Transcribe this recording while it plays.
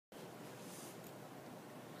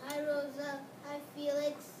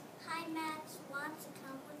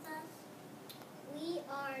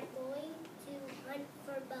hunt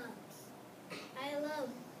for bugs. I love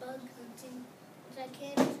bug hunting, but I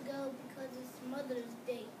can't go because it's Mother's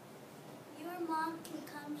Day. Your mom can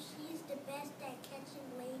come. She's the best at catching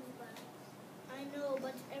ladybugs. I know,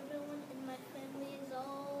 but everyone in my family is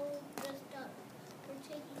all dressed up. We're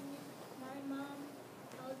taking my mom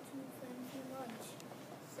out to fancy lunch.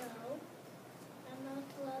 So, I'm not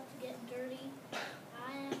allowed to get dirty.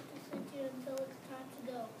 I have to sit here until it's time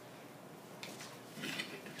to go.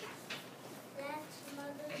 That's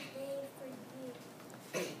Mother's Day for you.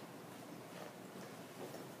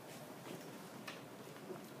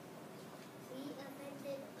 We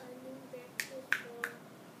invented a new breakfast for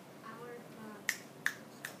our mom.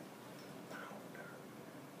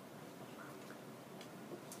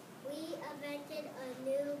 We invented a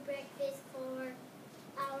new breakfast for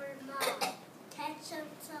our mom. Ketchup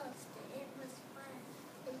toast. It was fun.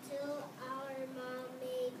 Until our mom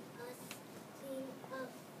made us clean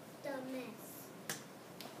up the mess.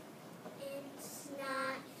 It's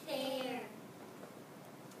not fair.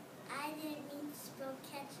 I didn't mean to spill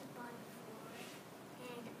ketchup on the floor.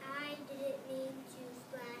 And I didn't mean to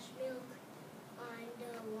splash milk on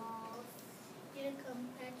the walls. Here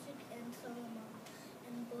come Patrick and Solomon,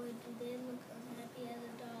 and boy, do they look unhappy as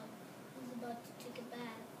a dog who's about to take a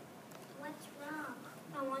bath. What's wrong?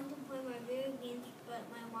 I want to play my video games, but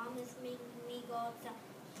my mom is making me go outside.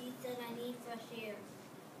 She said I need fresh air.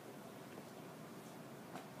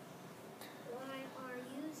 Why are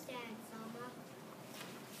you sad, Selma?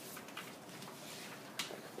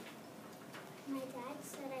 My dad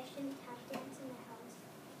said I shouldn't tap dance in the house.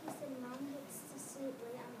 He said Mom gets to sleep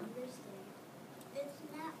late on Mother's Day. It's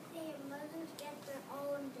not fair. Mothers get their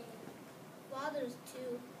own day. Fathers,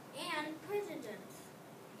 too. And presidents.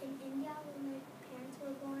 In India, when my parents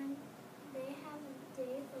were born, they have a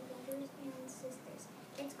day for brothers and sisters.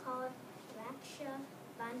 It's called Raksha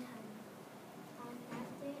Bandhan. On that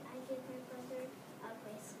day, I give my brother a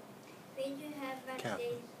bracelet. They should have that Cap.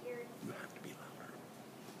 day here. You have to be louder.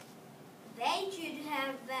 They should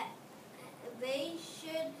have that. They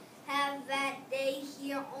should have that day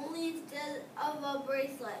here only instead of a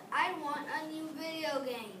bracelet. I want a new video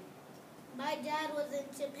game. My dad was in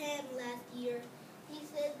Japan last year. He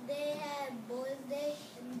said they had Boys' Day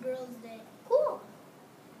and Girls' Day. Cool.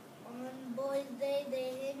 On Boys' Day,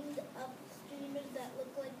 they hanged up streamers that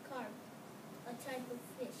look like carp, a type of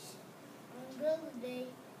fish. On Girls' Day,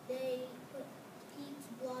 they put peach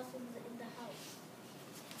blossoms in the house.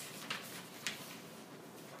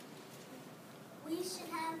 We should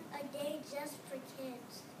have a day just for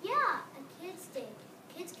kids. Yeah, a kids' day.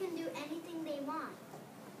 Kids can do anything they want.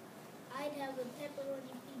 I'd have a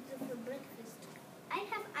pepperoni pizza for breakfast. I'd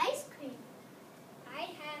have ice cream.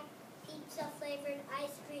 I'd have pizza-flavored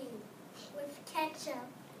ice cream with ketchup.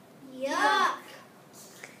 Yuck!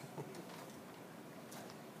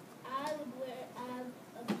 I would wear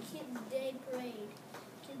a Kids' Day parade.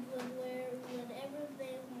 Kids would wear whatever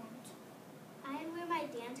they want. I'd wear my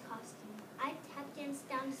dance costume. I'd tap dance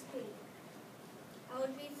down the street. I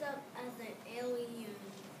would dress up as an alien.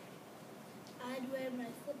 I'd wear my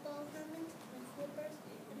football helmet, my slippers,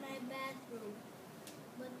 and my bathrobe.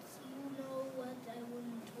 But you know what I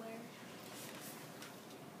wouldn't wear?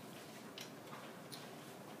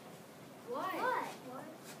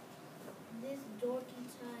 What? This dorky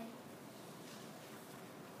tie.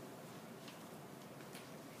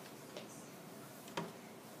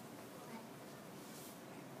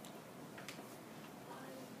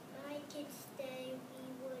 On my kids' day, we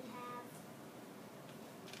would have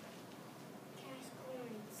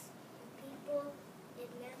casseroles. People in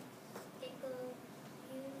Mexico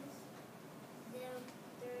use them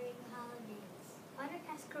during holidays. What are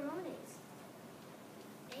cascarones?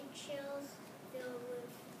 Eggshells filled with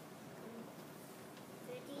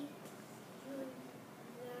confetti. You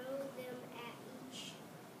throw them at each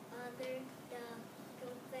other. The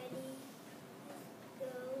confetti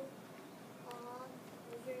go all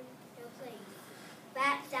over the place.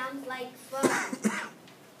 That sounds like fun.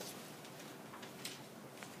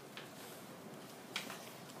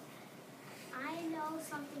 I know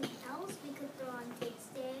something else we could throw on Kids'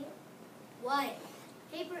 Day. What?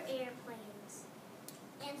 Paper airplanes.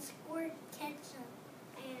 And squirt ketchup.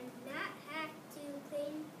 And not have to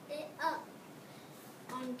clean it up.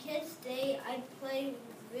 On Kids' Day, I'd play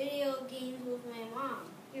video games with my mom.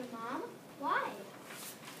 Your mom? Why?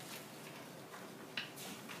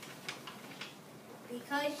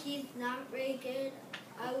 Because she's not very good,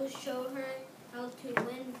 I will show her how to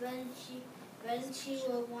win. Then she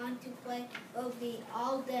will want to play with me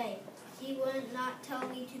all day. She will not tell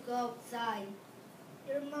me to go outside.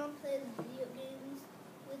 Your mom plays video games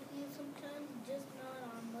with you sometimes, just not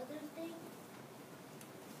on Mother's Day?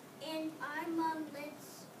 And our mom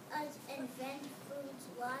lets us invent foods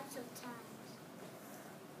lots of times.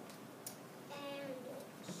 And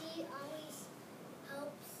she always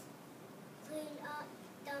helps clean up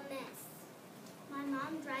the mess. My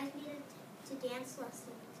mom drives me to dance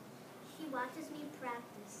lessons. She watches me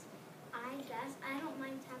practice. I guess I don't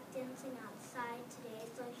mind tap dancing outside today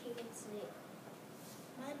so she can sleep.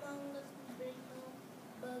 My mom lets me bring home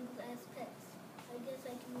bugs as pets. I guess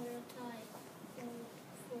I can wear a tie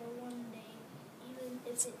for one day, even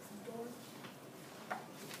if it's dorky.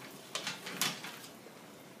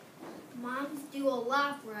 Moms do a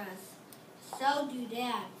lot for us. So do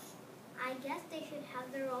dads. I guess they should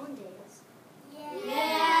have their own days.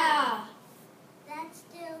 Yeah. That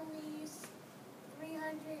still leaves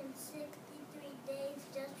 363 days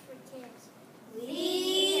just